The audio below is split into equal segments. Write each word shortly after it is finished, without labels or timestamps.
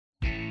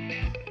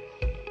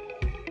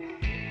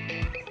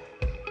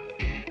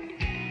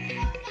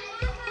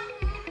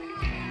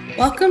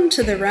Welcome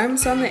to the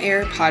REMS on the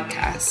Air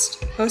podcast,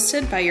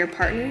 hosted by your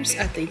partners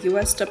at the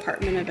U.S.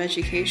 Department of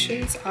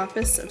Education's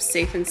Office of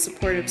Safe and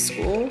Supportive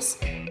Schools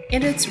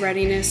and its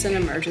Readiness and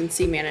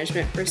Emergency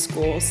Management for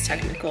Schools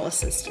Technical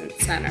Assistance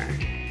Center.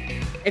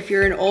 If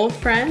you're an old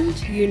friend,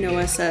 you know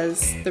us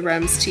as the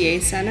REMS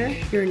TA Center,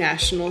 your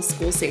National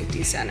School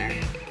Safety Center.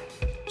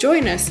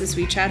 Join us as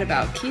we chat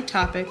about key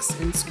topics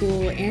in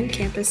school and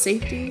campus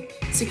safety,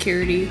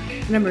 security,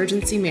 and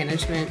emergency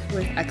management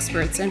with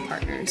experts and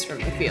partners from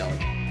the field.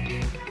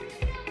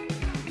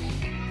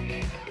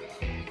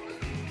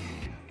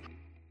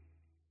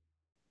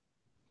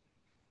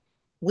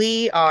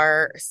 We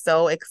are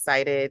so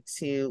excited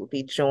to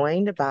be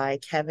joined by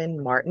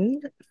Kevin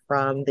Martin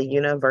from the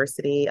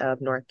University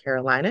of North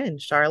Carolina in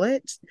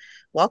Charlotte.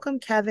 Welcome,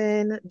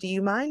 Kevin. Do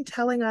you mind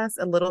telling us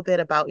a little bit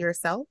about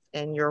yourself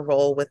and your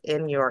role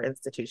within your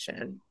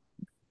institution?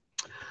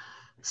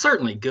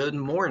 Certainly. Good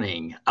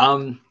morning.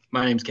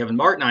 My name is Kevin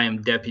Martin. I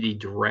am Deputy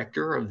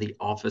Director of the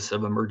Office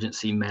of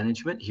Emergency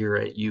Management here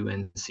at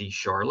UNC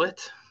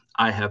Charlotte.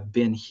 I have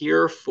been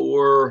here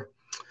for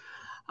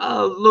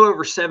a little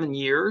over 7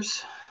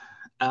 years.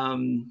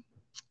 I'm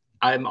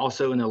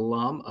also an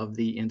alum of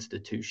the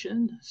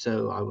institution,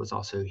 so I was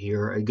also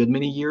here a good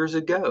many years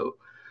ago.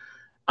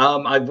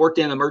 I've worked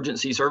in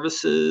emergency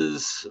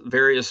services,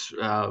 various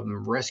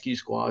rescue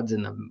squads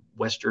in the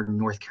Western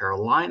North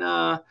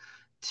Carolina,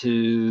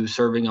 to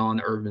serving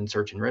on urban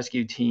search and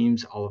rescue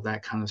teams, all of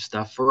that kind of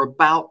stuff for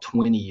about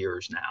 20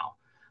 years now.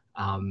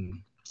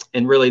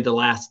 And really the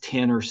last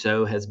 10 or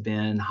so has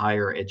been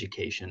higher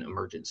education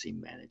emergency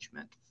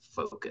management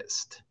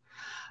focused.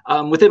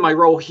 Within my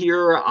role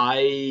here,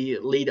 I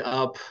lead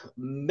up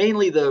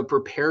mainly the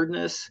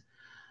preparedness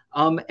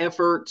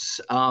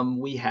efforts.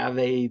 We have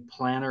a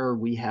planner,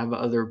 we have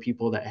other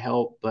people that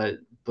help, but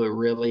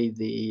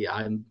really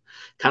I'm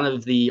kind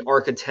of the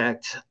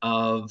architect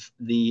of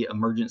the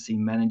emergency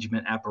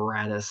management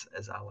apparatus,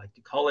 as I like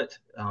to call it,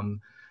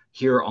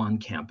 here on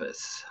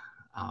campus.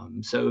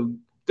 So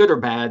good or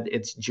bad,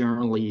 it's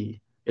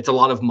a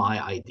lot of my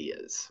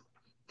ideas.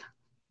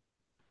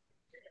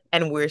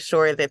 And we're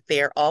sure that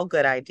they're all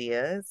good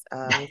ideas.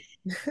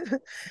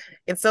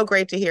 It's so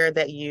great to hear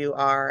that you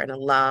are an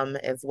alum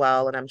as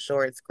well. And I'm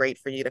sure it's great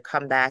for you to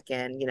come back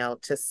and,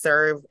 to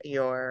serve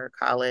your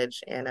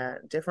college in a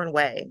different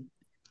way.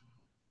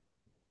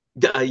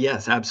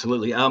 Yes,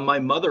 absolutely. My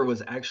mother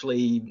was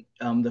actually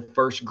the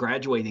first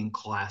graduating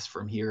class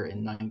from here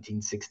in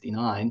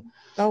 1969.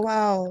 Oh,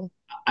 wow.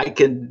 I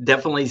can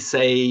definitely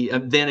say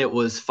then it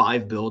was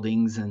 5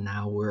 buildings, and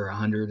now we're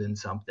 100 and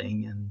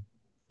something, and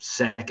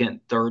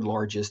second, third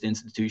largest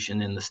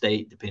institution in the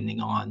state, depending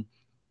on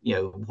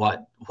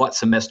what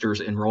semester's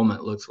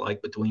enrollment looks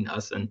like between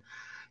us and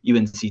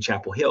UNC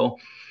Chapel Hill.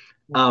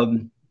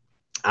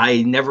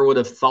 I never would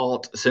have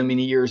thought so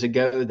many years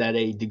ago that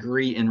a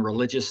degree in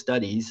religious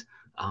studies,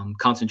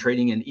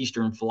 concentrating in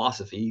Eastern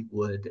philosophy,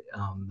 would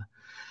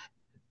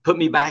put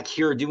me back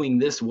here doing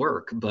this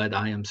work. But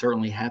I am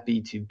certainly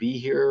happy to be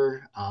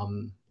here.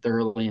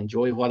 Thoroughly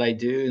enjoy what I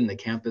do, and the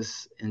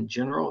campus in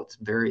general. It's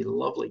a very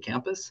lovely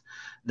campus,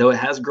 though it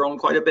has grown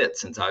quite a bit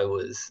since I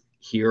was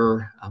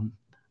here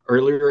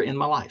earlier in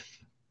my life.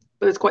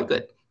 But it's quite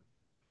good.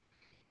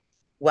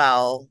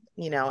 Well,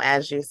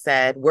 as you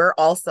said, we're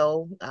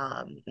also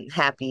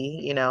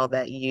happy,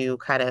 that you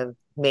kind of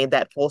made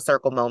that full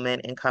circle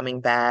moment in coming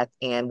back.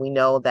 And we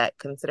know that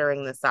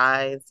considering the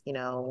size,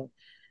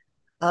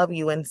 of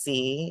UNC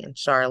and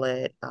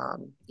Charlotte,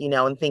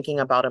 and thinking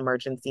about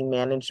emergency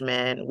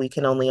management, we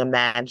can only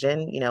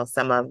imagine,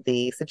 some of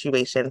the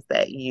situations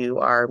that you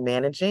are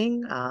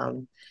managing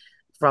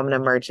from an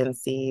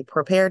emergency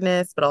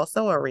preparedness, but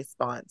also a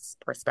response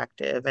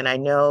perspective. And I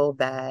know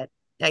that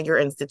at your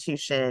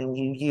institution,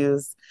 you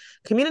use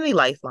community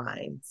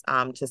lifelines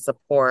to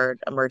support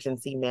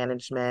emergency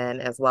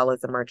management as well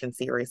as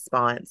emergency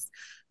response.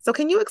 So,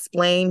 can you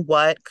explain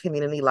what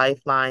Community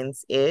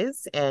Lifelines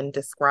is and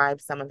describe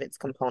some of its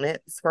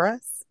components for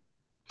us?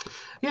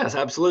 Yes,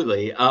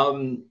 absolutely.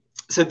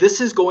 So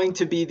this is going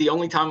to be the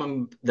only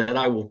time that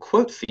I will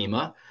quote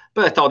FEMA,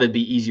 but I thought it'd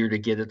be easier to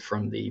get it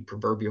from the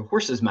proverbial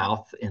horse's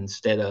mouth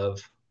instead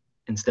of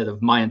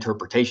my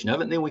interpretation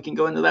of it, and then we can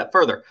go into that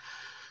further.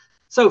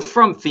 So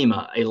from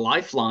FEMA, a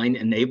lifeline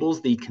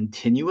enables the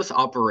continuous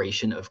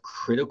operation of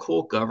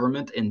critical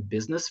government and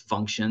business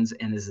functions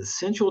and is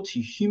essential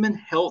to human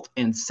health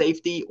and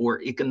safety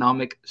or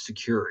economic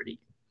security.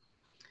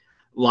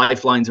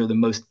 Lifelines are the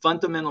most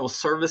fundamental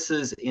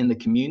services in the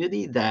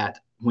community that,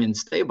 when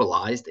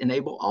stabilized,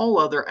 enable all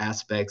other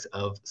aspects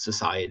of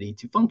society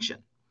to function.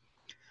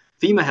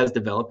 FEMA has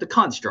developed a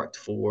construct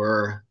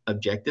for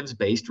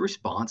objectives-based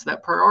response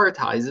that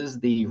prioritizes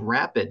the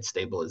rapid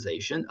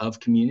stabilization of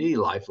community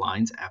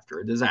lifelines after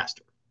a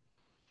disaster.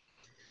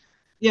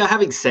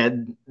 Having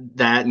said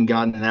that and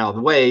gotten it out of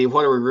the way,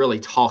 what are we really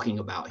talking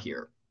about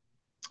here?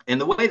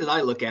 And the way that I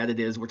look at it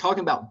is we're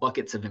talking about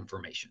buckets of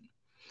information.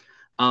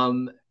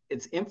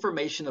 It's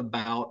information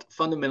about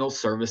fundamental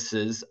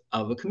services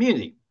of a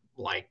community,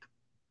 like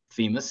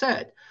FEMA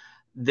said.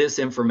 This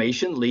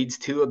information leads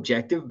to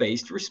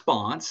objective-based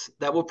response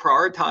that will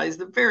prioritize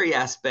the very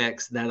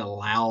aspects that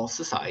allow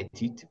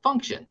society to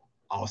function.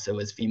 Also,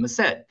 as FEMA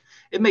said,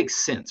 it makes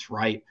sense,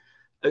 right?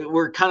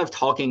 We're kind of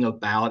talking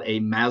about a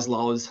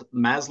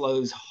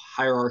Maslow's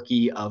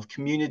hierarchy of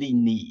community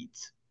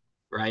needs,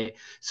 right?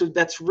 So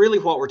that's really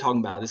what we're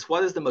talking about, is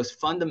what is the most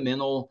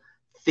fundamental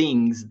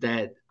things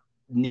that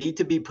need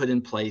to be put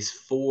in place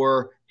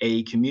for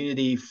a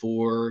community,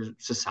 for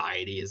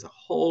society as a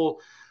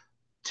whole,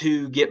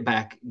 to get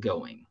back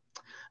going.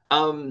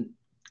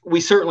 We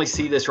certainly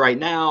see this right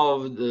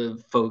now.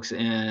 The folks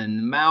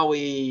in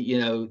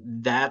Maui,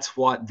 that's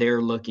what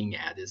they're looking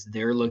at, is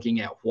they're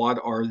looking at what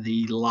are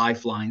the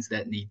lifelines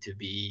that need to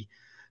be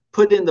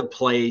put into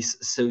place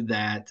so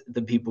that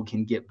the people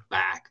can get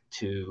back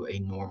to a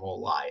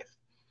normal life.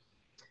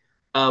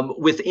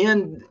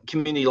 Within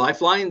Community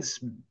Lifelines,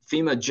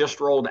 FEMA just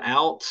rolled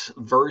out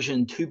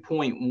version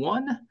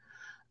 2.1.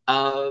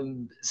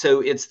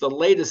 So it's the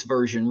latest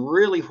version.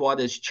 Really what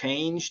has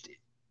changed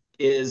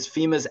is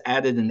FEMA's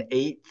added an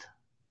 8th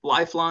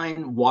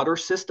lifeline, water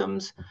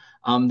systems.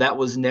 That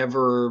was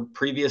never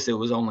previous. It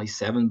was only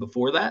 7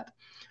 before that.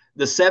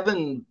 The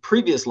 7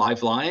 previous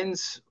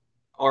lifelines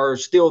are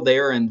still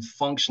there and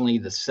functionally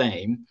the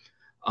same.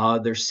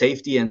 There's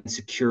safety and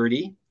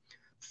security,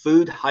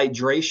 food,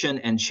 hydration,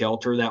 and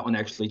shelter. That one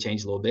actually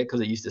changed a little bit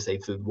because it used to say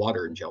food,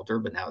 water, and shelter,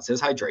 but now it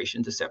says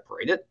hydration to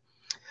separate it.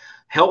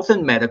 Health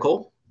and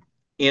medical,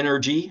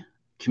 energy,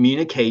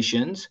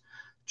 communications,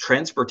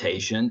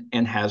 transportation,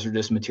 and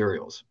hazardous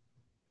materials.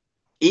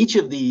 Each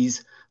of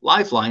these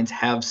lifelines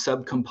have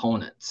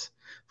subcomponents.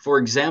 For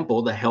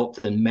example, the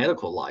health and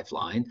medical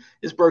lifeline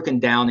is broken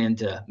down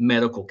into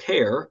medical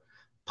care,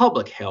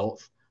 public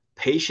health,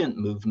 patient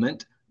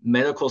movement,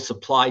 medical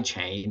supply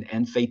chain,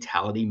 and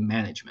fatality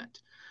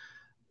management.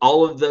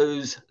 All of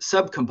those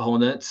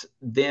subcomponents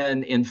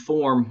then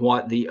inform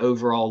what the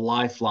overall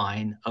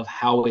lifeline of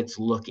how it's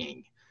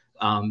looking.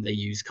 They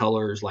use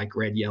colors like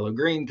red, yellow,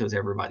 green because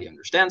everybody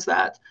understands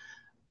that.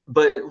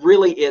 But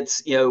really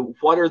it's,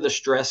 what are the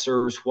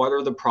stressors? What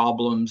are the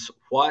problems?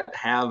 What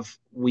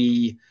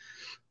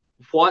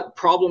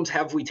problems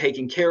have we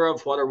taken care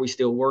of? What are we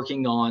still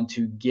working on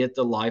to get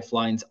the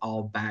lifelines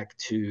all back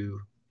to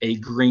a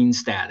green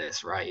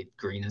status, right?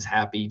 Green is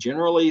happy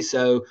generally.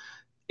 So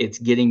it's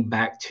getting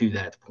back to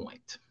that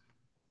point.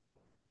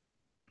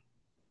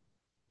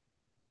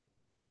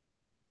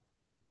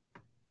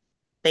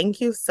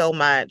 Thank you so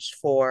much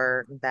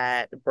for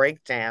that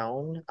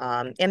breakdown.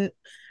 And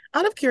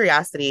out of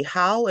curiosity,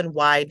 how and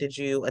why did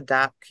you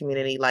adopt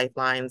Community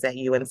Lifelines at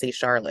UNC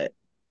Charlotte?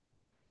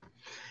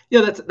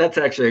 Yeah, that's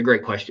actually a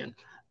great question.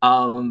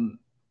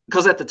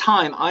 Because at the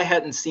time, I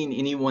hadn't seen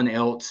anyone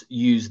else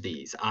use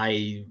these.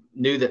 I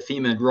knew that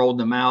FEMA had rolled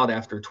them out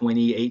after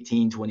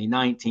 2018,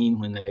 2019,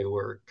 when they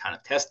were kind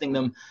of testing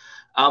them.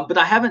 But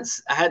I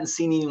hadn't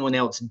seen anyone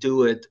else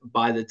do it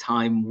by the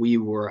time we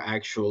were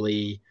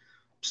actually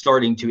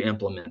starting to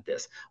implement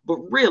this. But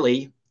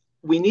really,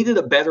 we needed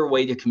a better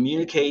way to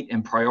communicate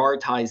and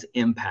prioritize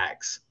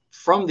impacts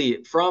from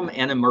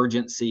an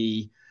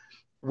emergency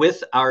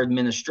with our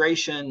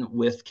administration,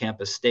 with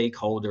campus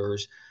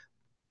stakeholders,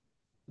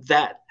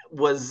 that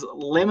was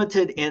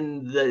limited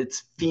in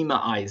its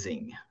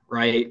FEMAizing,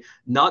 right?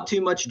 Not too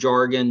much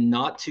jargon,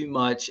 not too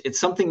much. It's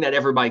something that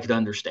everybody could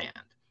understand.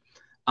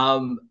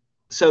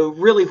 So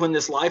really, when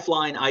this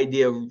lifeline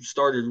idea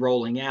started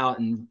rolling out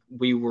and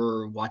we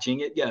were watching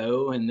it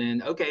go, and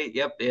then, okay,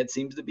 yep, it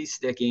seems to be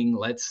sticking.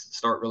 Let's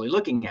start really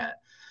looking at it.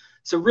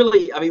 So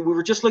really, we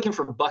were just looking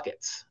for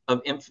buckets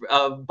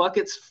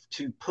buckets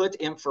to put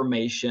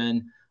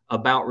information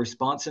about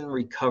response and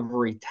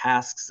recovery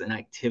tasks and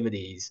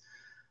activities.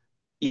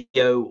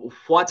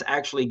 What's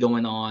actually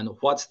going on?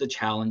 What's the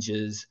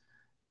challenges?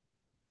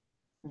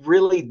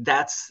 Really,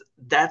 that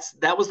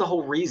was the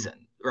whole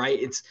reason,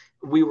 right?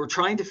 We were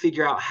trying to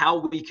figure out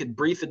how we could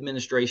brief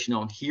administration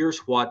on here's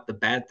what the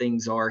bad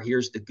things are,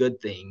 here's the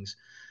good things,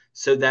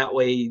 so that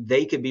way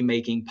they could be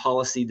making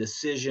policy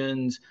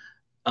decisions,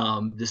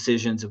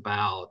 decisions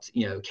about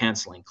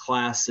canceling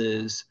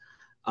classes,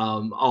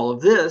 all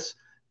of this,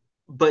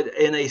 but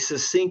in a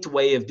succinct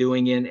way of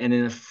doing it and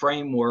in a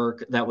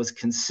framework that was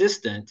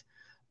consistent,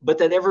 but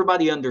that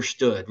everybody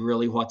understood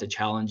really what the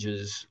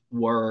challenges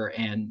were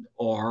and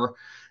are,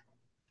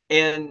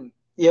 and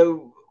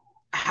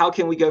how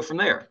can we go from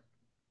there.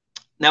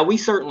 Now, we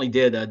certainly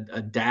did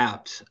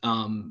adapt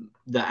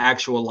the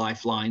actual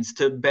lifelines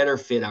to better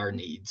fit our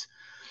needs,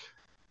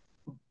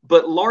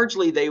 but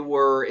largely they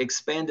were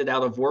expanded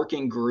out of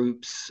working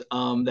groups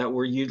that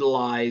were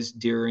utilized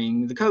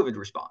during the COVID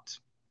response.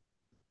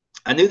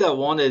 I knew that I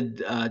wanted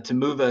to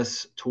move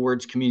us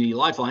towards Community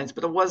Lifelines,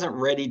 but I wasn't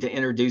ready to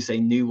introduce a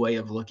new way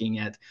of looking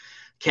at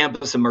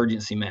campus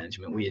emergency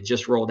management. We had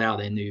just rolled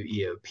out a new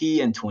EOP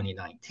in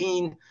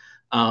 2019.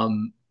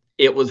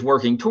 It was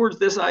working towards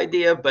this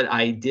idea, but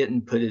I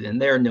didn't put it in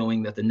there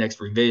knowing that the next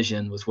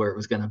revision was where it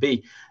was going to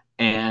be.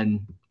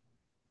 And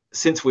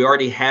since we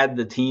already had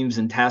the teams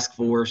and task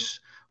force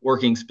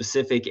working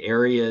specific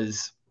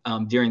areas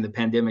during the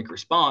pandemic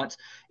response,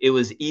 it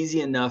was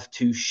easy enough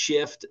to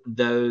shift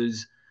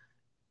those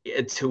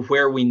to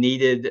where we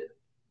needed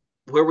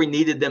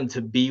them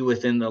to be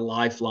within the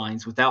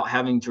lifelines without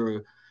having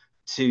to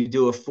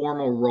do a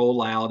formal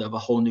rollout of a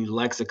whole new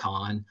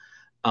lexicon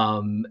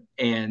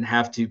and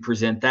have to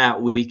present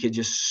that. We could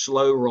just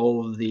slow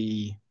roll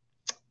the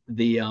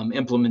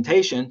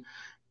implementation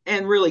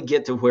and really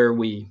get to where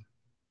we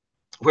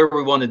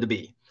wanted to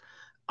be.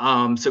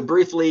 So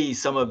briefly,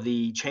 some of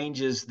the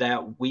changes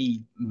that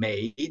we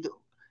made: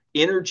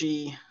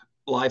 energy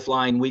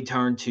lifeline, we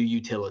turned to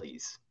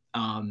utilities.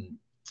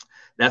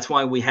 That's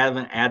why we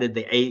haven't added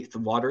the 8th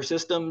water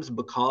systems,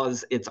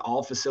 because it's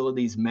all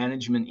facilities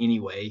management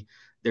anyway.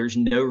 There's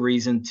no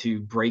reason to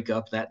break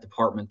up that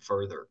department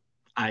further.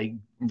 I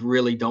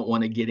really don't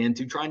want to get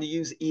into trying to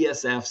use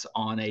ESFs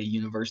on a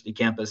university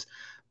campus,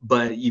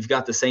 but you've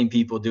got the same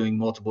people doing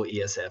multiple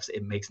ESFs.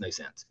 It makes no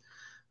sense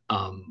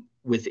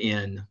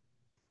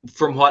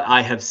from what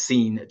I have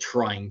seen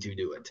trying to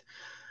do it.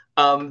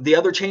 The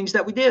other change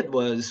that we did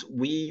was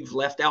we've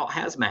left out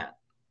hazmat.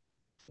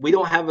 We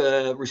don't have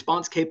a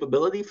response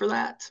capability for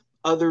that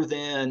other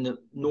than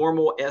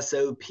normal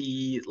SOP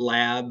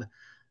lab,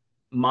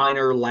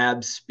 minor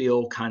lab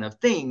spill kind of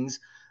things.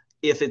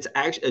 If it's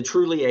actually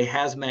truly a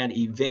hazmat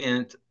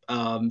event,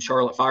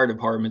 Charlotte Fire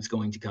Department's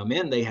going to come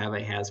in. They have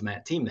a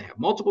hazmat team. They have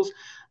multiples,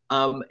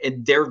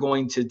 and they're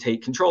going to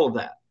take control of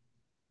that.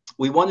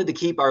 We wanted to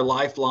keep our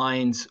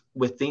lifelines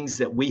with things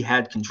that we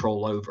had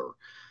control over.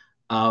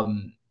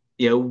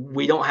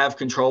 We don't have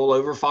control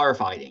over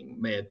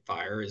firefighting.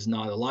 Fire is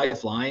not a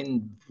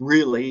lifeline.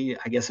 Really,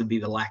 I guess it'd be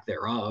the lack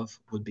thereof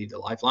would be the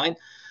lifeline.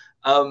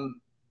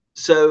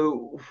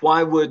 So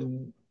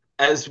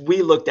as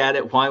we looked at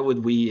it, why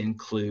would we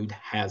include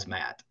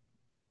hazmat?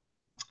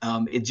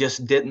 It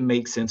just didn't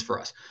make sense for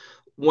us.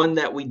 One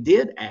that we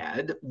did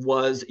add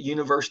was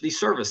university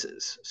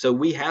services. So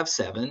we have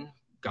 7,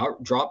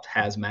 dropped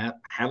hazmat,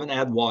 haven't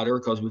added water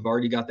because we've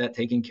already got that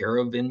taken care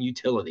of in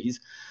utilities.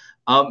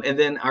 And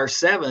then our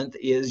 7th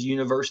is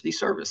university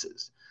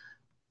services.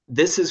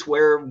 This is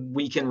where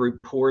we can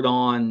report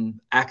on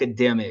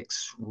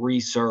academics,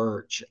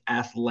 research,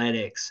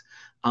 athletics,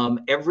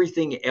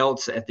 everything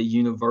else at the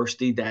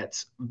university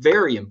that's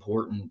very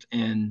important.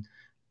 And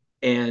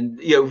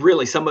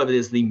really some of it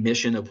is the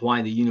mission of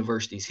why the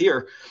university's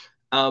here.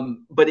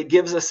 But it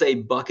gives us a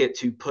bucket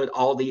to put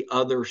all the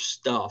other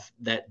stuff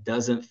that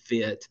doesn't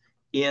fit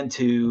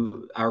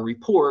into our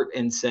report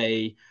and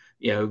say,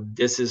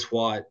 this is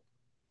what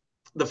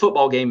the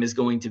football game is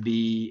going to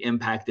be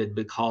impacted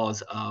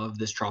because of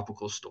this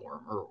tropical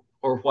storm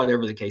or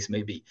whatever the case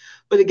may be.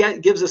 But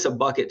it gives us a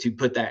bucket to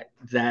put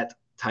that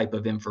type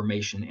of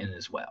information in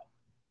as well.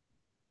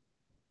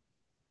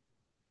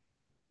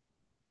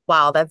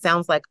 Wow, that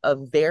sounds like a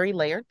very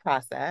layered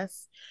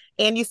process.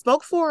 And you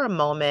spoke for a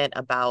moment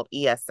about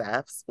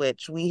ESFs,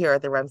 which we here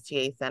at the REMS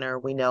TA Center,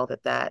 we know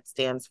that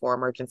stands for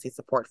Emergency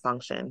Support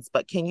Functions.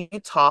 But can you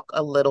talk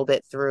a little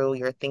bit through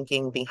your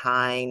thinking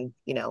behind,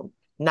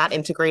 not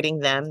integrating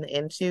them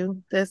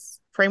into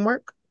this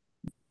framework?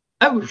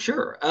 Oh,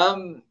 sure.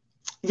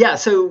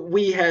 So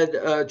we had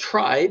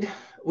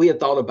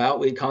thought about,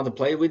 we had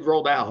contemplated, we'd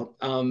rolled out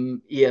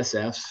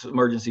ESFs,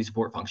 Emergency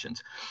Support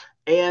Functions.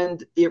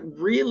 And it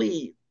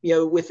really,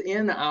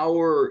 within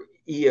our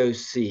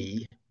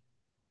EOC,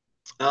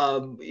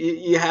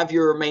 you have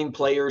your main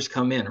players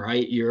come in,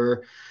 right?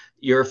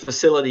 Your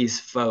facilities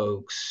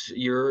folks,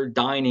 your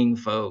dining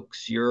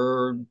folks,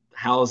 your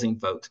housing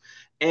folks.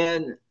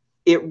 And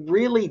it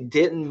really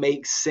didn't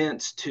make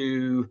sense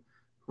to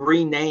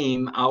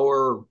rename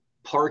our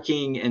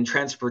parking and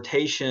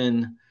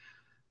transportation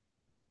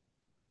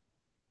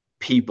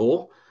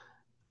people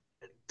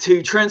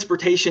to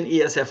Transportation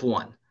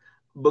ESF1,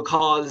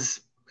 because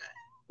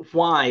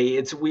why?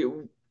 It's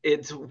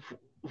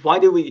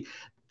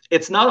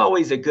not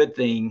always a good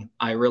thing.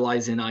 I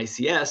realize in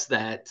ICS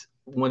that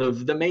one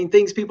of the main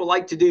things people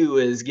like to do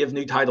is give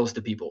new titles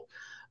to people.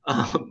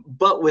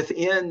 But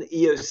within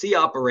EOC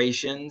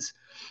operations,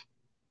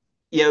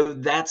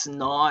 that's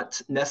not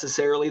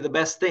necessarily the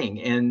best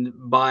thing. And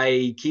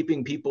by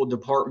keeping people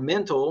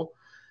departmental,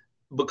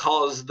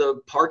 because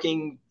the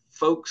parking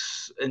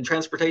folks and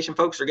transportation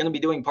folks are going to be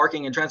doing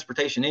parking and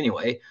transportation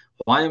anyway,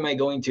 why am I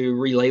going to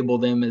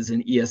relabel them as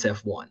an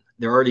ESF1?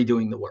 They're already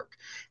doing the work.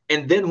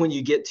 And then when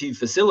you get to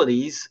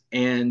facilities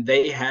and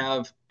they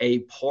have a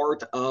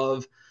part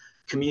of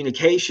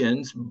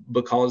communications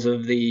because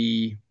of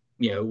the,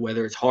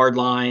 whether it's hard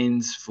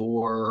lines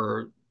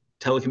for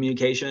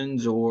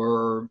telecommunications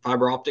or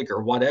fiber optic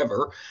or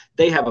whatever,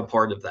 they have a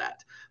part of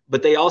that.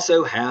 But they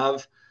also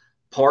have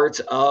parts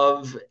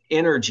of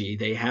energy.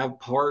 They have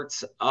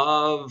parts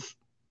of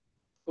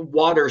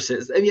water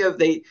systems.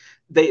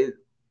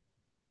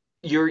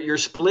 You're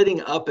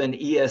splitting up an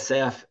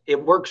ESF.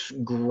 It works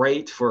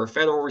great for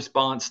federal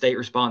response, state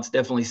response.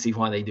 Definitely see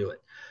why they do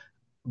it.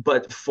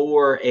 But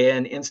for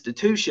an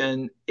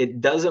institution,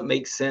 it doesn't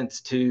make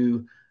sense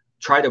to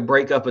try to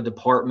break up a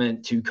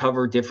department to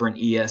cover different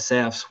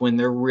ESFs when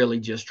they're really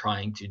just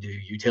trying to do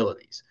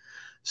utilities.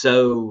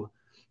 So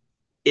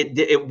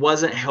it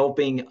wasn't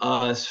helping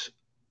us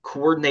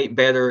coordinate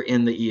better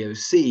in the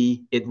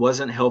EOC. It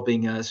wasn't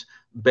helping us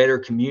better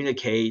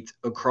communicate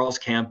across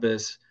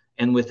campus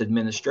and with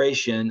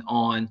administration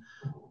on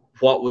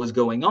what was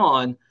going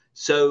on.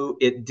 So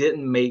it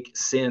didn't make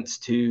sense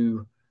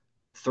to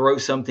throw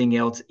something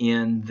else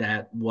in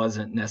that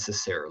wasn't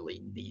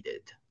necessarily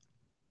needed,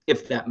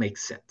 if that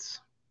makes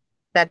sense.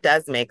 That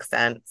does make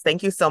sense.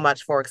 Thank you so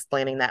much for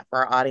explaining that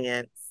for our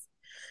audience.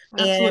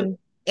 Absolutely.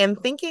 And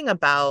thinking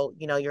about,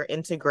 your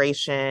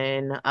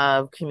integration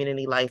of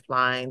community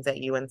lifelines at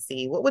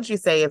UNC, what would you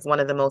say is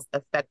one of the most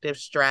effective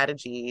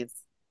strategies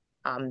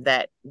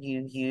that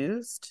you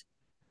used?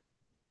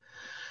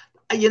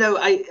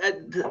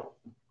 The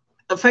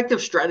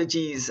effective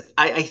strategies.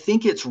 I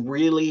think it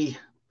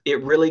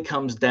really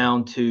comes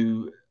down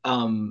to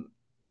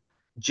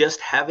just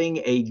having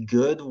a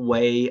good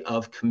way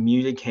of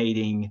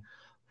communicating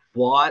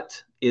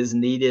what is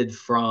needed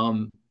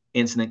from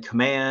incident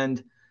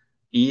command,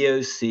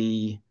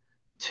 EOC,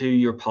 to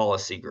your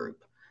policy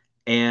group,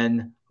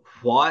 and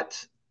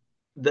what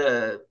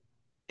the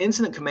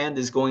incident command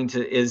is going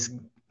to is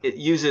it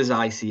uses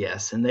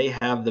ICS, and they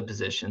have the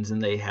positions and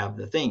they have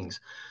the things.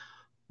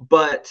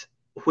 But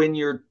when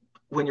you're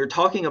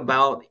talking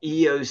about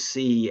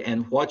EOC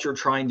and what you're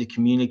trying to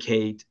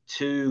communicate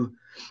to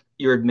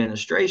your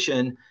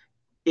administration,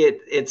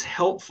 it's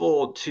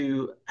helpful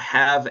to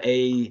have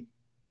a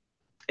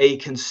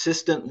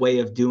consistent way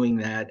of doing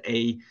that,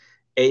 a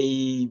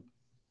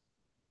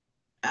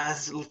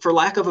as for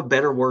lack of a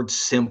better word,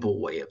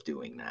 simple way of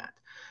doing that.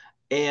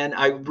 And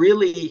I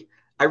really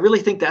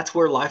think that's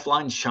where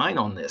lifelines shine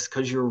on this,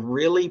 because you're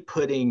really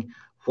putting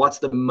what's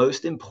the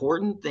most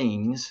important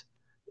things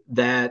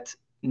that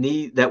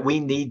we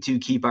need to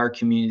keep our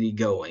community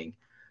going,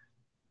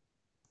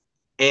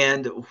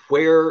 and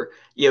where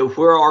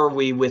are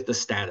we with the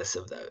status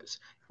of those.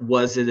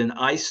 Was it an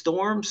ice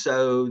storm,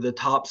 so the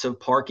tops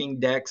of parking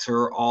decks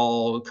are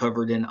all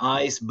covered in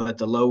ice but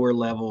the lower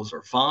levels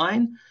are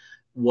fine?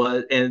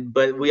 But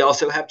we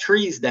also have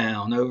trees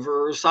down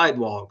over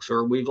sidewalks,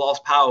 or we've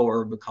lost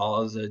power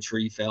because a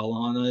tree fell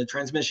on a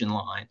transmission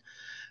line.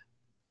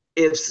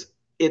 It's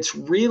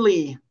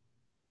really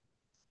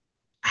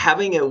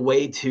having a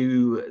way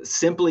to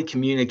simply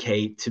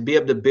communicate, to be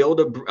able to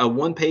build a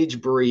one-page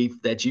brief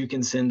that you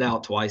can send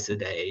out twice a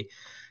day,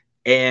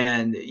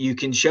 and you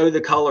can show the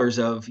colors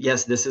of,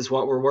 yes, this is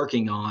what we're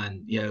working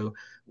on.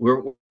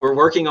 We're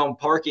working on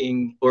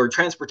parking or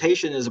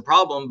transportation is a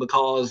problem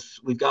because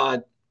we've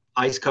got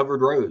ice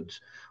covered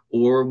roads,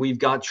 or we've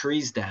got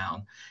trees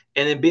down,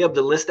 and then be able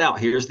to list out,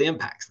 here's the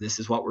impacts, this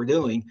is what we're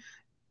doing,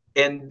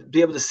 and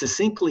be able to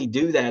succinctly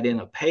do that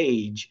in a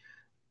page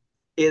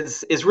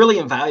is really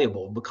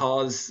invaluable,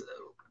 because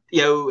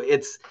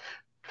it's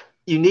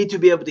you need to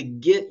be able to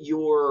get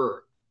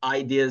your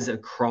ideas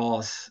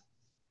across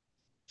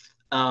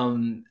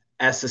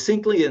as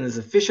succinctly and as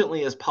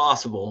efficiently as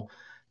possible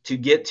to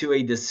get to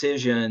a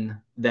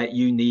decision that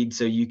you need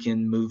so you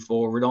can move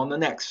forward on the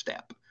next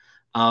step.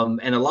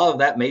 And a lot of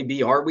that may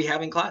be, are we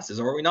having classes?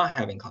 Are we not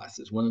having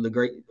classes? One of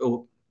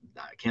the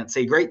I can't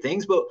say great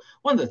things, but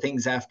one of the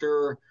things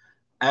after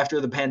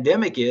the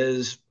pandemic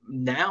is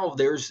now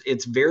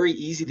it's very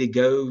easy to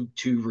go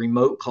to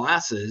remote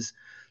classes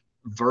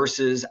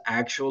versus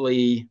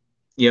actually,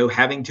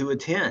 having to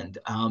attend.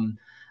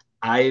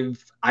 I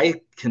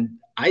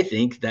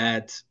think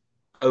that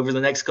over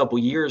the next couple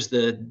of years,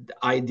 the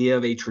idea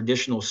of a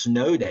traditional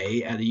snow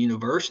day at a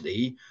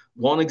university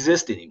won't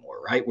exist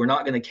anymore, right? We're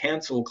not going to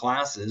cancel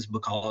classes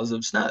because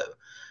of snow,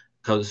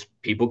 because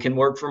people can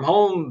work from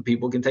home,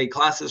 people can take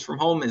classes from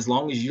home, as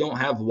long as you don't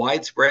have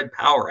widespread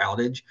power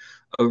outage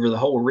over the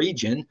whole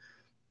region.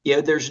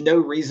 There's no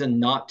reason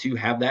not to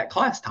have that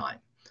class time,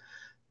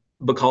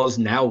 because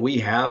now we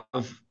have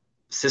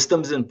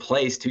systems in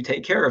place to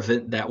take care of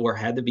it that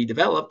had to be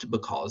developed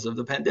because of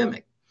the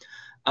pandemic.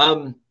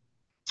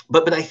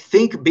 But I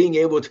think being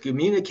able to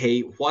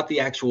communicate what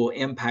the actual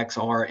impacts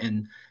are,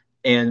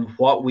 and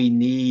what we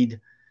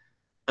need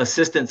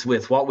assistance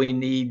with, what we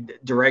need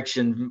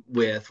direction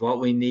with, what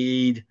we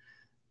need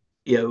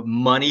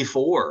money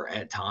for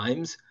at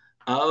times,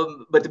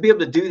 but to be able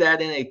to do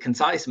that in a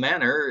concise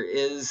manner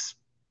is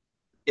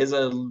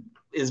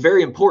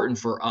very important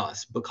for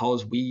us,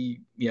 because we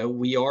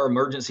are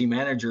emergency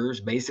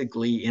managers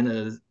basically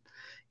in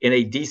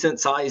a decent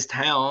sized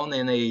town,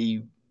 in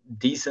a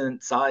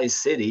decent sized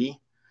city,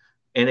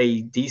 in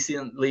a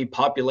decently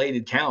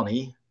populated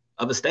county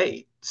of a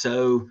state.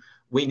 So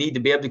we need to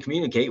be able to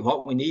communicate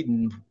what we need,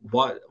 and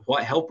what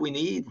help we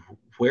need,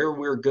 where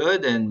we're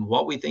good, and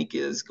what we think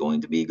is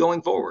going to be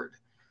going forward.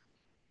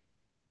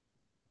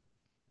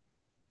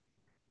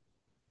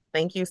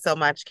 Thank you so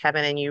much,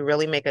 Kevin. And you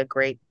really make a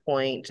great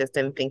point just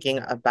in thinking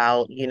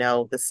about,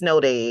 the snow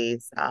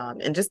days,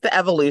 and just the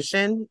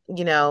evolution,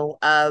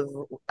 of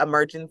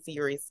emergency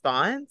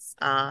response,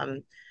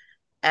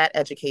 at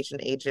education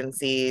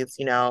agencies,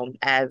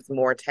 as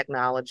more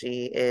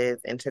technology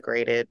is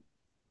integrated.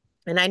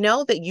 And I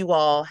know that you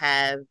all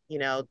have,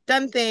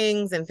 done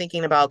things and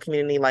thinking about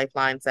community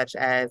lifelines, such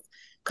as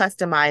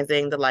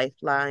customizing the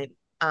lifeline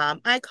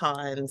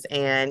icons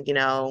and,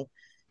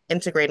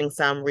 integrating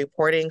some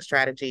reporting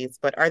strategies.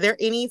 But are there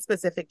any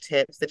specific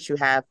tips that you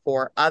have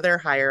for other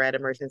higher ed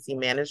emergency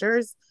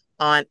managers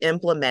on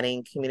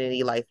implementing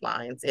community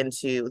lifelines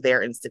into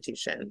their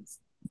institutions?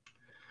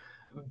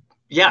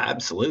 Yeah,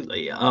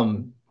 absolutely.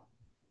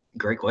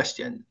 Great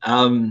question.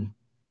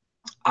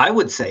 I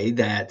would say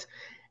that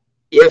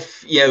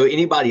if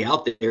anybody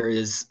out there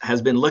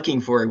has been looking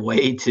for a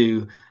way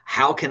to,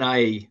 how can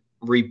I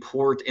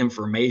report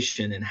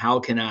information and how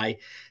can I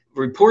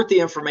report the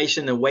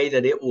information in a way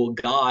that it will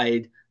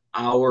guide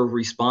our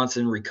response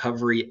and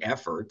recovery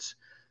efforts,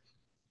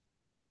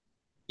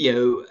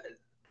 have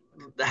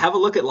a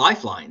look at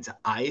lifelines.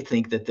 I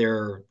think that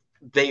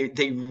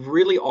they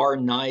really are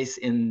nice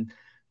in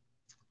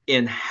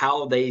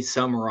how they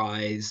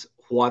summarize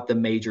what the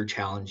major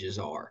challenges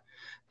are.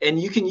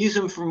 And you can use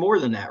them for more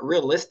than that.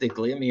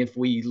 Realistically, I mean, if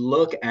we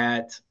look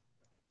at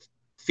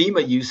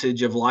FEMA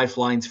usage of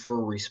lifelines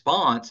for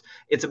response,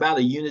 it's about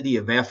a unity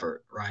of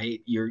effort,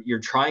 right? You're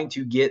trying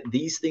to get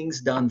these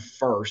things done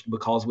first,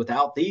 because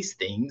without these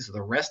things,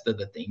 the rest of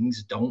the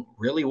things don't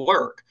really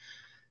work.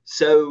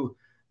 So,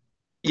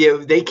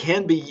 it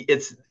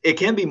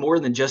can be more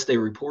than just a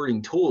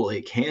reporting tool.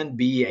 It can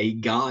be a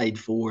guide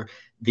for,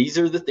 these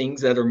are the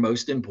things that are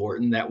most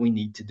important that we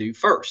need to do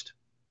first,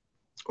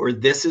 or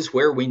this is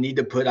where we need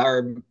to put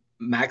our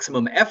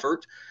maximum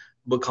effort,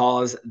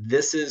 because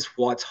this is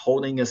what's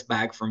holding us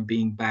back from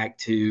being back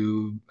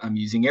to, I'm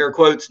using air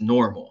quotes,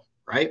 normal,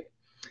 right?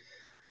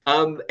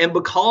 And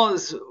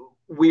because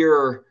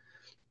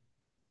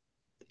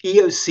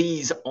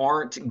EOCs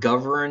aren't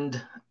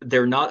governed,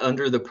 they're not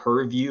under the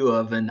purview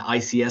of an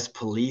ICS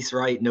police,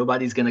 right?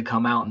 Nobody's going to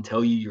come out and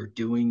tell you you're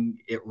doing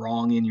it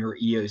wrong in your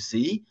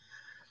EOC.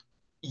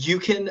 You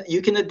can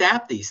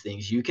adapt these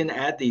things. You can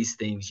add these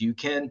things. You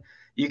can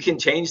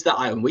change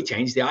we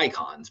changed the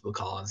icons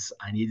because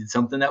I needed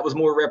something that was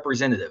more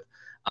representative.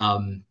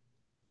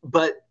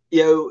 But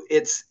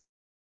it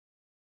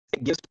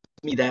gives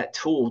me that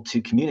tool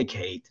to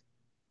communicate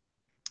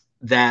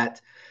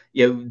that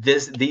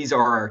these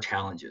are our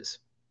challenges.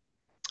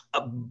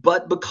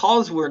 But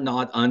because we're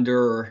not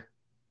under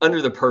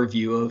the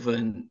purview of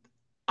an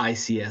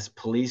ICS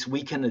police,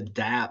 we can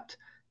adapt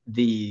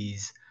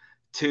these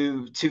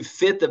to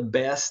fit the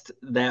best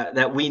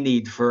that we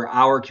need for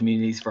our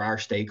communities, for our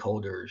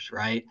stakeholders,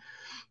 right?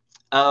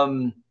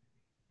 I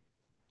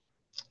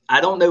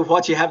don't know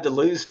what you have to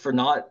lose for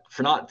not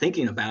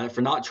thinking about it,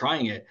 for not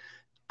trying it.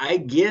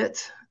 I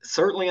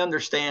certainly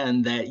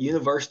understand that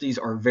universities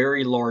are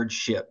very large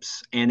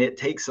ships, and it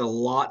takes a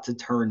lot to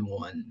turn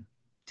one,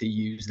 to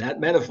use that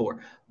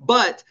metaphor.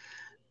 But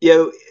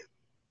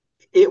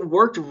it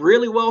worked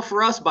really well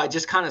for us by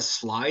just kind of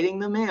sliding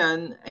them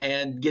in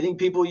and getting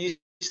people used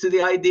to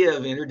the idea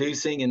of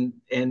introducing,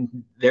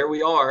 and there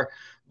we are.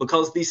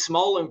 Because these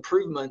small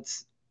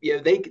improvements,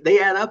 they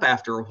add up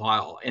after a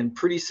while, and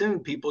pretty soon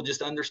people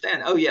just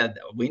understand, oh yeah,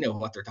 we know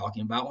what they're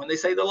talking about when they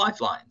say the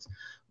lifelines,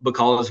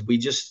 because we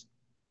just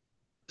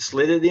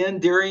slid it in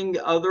during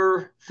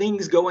other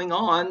things going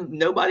on.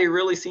 Nobody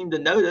really seemed to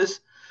notice.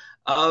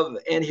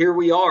 And here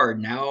we are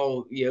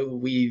now.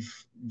 We've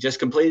just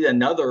completed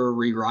another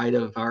rewrite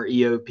of our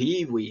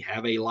EOP. We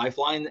have a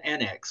lifeline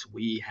annex.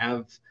 We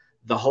have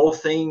the whole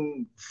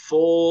thing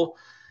full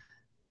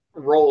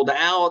rolled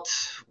out,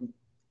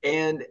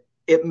 and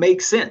it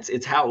makes sense.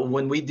 It's how,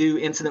 when we do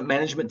incident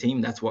management team,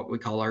 that's what we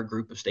call our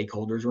group of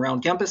stakeholders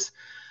around campus.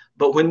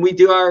 But when we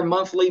do our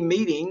monthly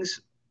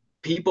meetings,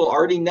 people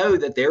already know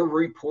that they're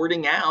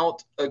reporting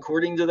out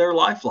according to their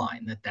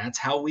lifeline, that's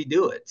how we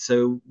do it.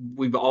 So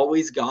we've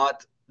always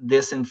got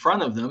this in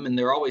front of them, and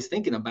they're always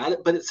thinking about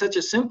it. But it's such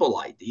a simple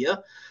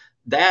idea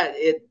that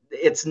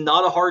it's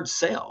not a hard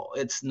sell.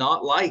 It's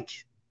not like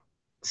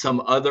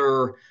some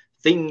other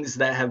things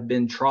that have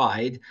been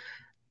tried,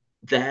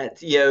 that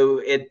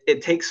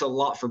it takes a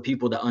lot for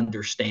people to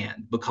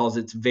understand, because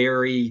it's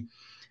very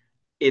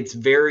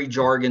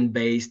jargon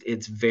based.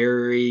 It's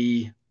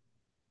very,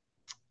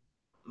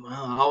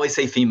 well, I always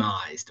say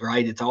FEMAized,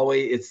 right? It's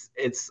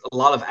a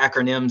lot of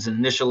acronyms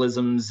and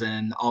initialisms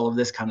and all of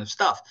this kind of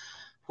stuff.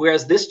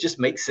 Whereas this just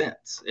makes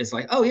sense. It's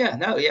like, oh yeah,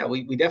 no, yeah,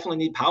 we definitely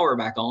need power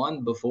back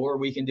on before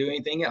we can do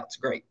anything else.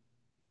 Great.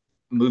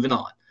 Moving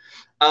on.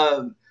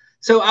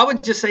 So I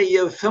would just say,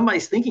 if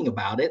somebody's thinking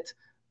about it,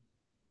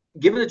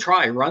 give it a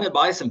try, run it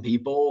by some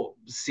people,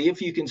 see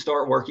if you can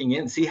start working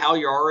in, see how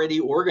you're already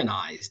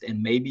organized.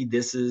 And maybe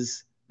this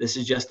is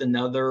just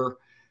another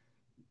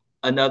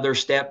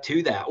step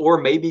to that, or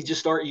maybe just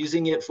start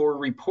using it for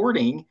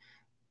reporting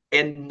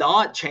and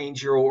not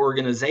change your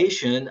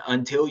organization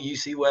until you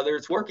see whether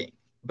it's working.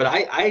 But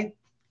I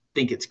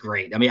think it's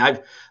great. I mean,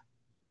 I've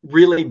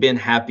really been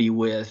happy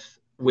with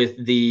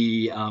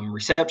the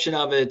reception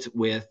of it,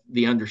 with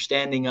the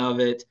understanding of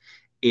it.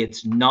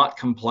 It's not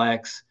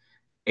complex,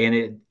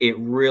 and it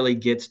really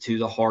gets to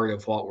the heart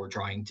of what we're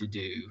trying to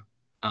do,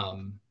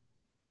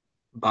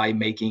 by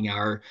making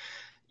our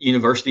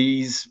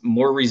universities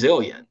more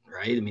resilient,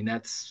 right? I mean,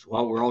 that's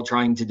what we're all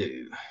trying to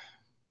do.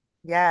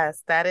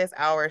 Yes, that is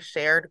our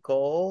shared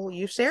goal.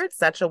 You shared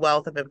such a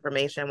wealth of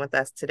information with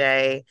us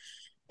today.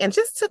 And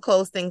just to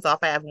close things off,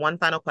 I have one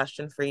final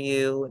question for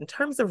you. In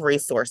terms of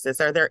resources,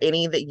 are there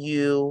any that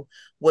you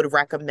would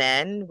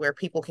recommend where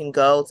people can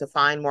go to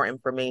find more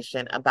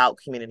information about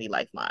Community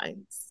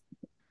Lifelines?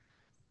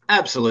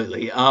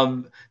 Absolutely.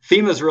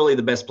 FEMA is really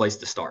the best place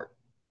to start.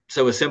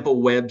 So a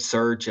simple web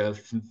search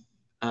of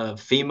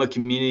FEMA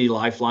Community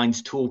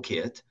Lifelines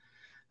Toolkit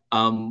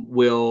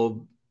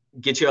will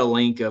get you a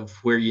link of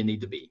where you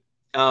need to be.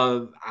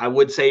 I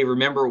would say,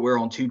 remember, we're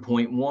on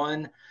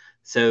 2.1.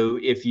 So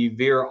if you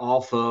veer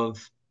off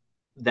of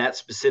that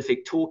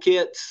specific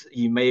toolkit,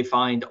 you may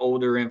find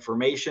older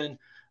information.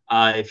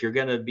 If you're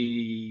going to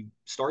be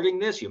starting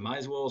this, you might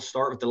as well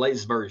start with the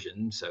latest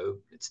version. So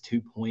it's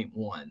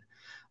 2.1.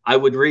 I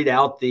would read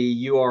out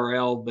the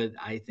URL, but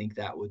I think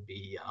that would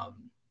be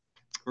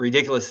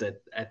ridiculous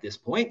at this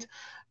point.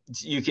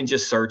 You can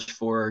just search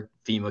for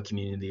FEMA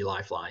Community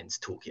Lifelines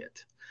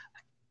Toolkit.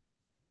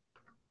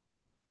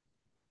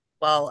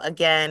 Well,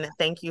 again,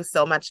 thank you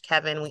so much,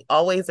 Kevin. We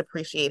always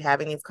appreciate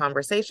having these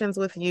conversations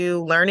with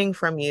you, learning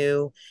from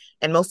you,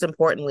 and most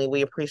importantly,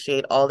 we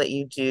appreciate all that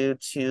you do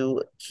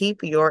to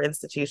keep your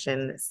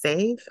institution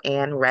safe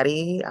and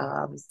ready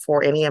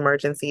for any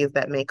emergencies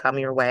that may come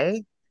your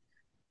way.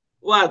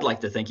 Well, I'd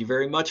like to thank you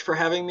very much for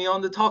having me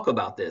on to talk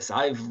about this.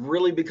 I've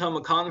really become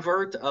a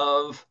convert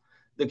of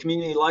the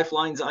Community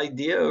Lifelines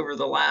idea over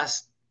the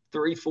last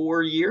 3,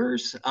 4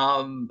 years.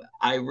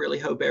 I really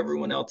hope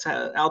everyone else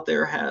out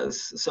there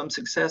has some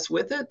success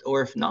with it,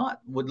 or if not,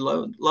 would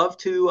love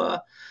to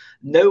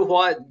know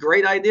what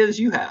great ideas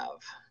you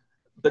have.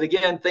 But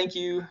again, thank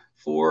you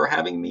for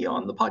having me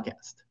on the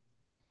podcast.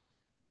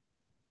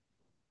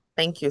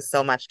 Thank you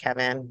so much,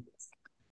 Kevin.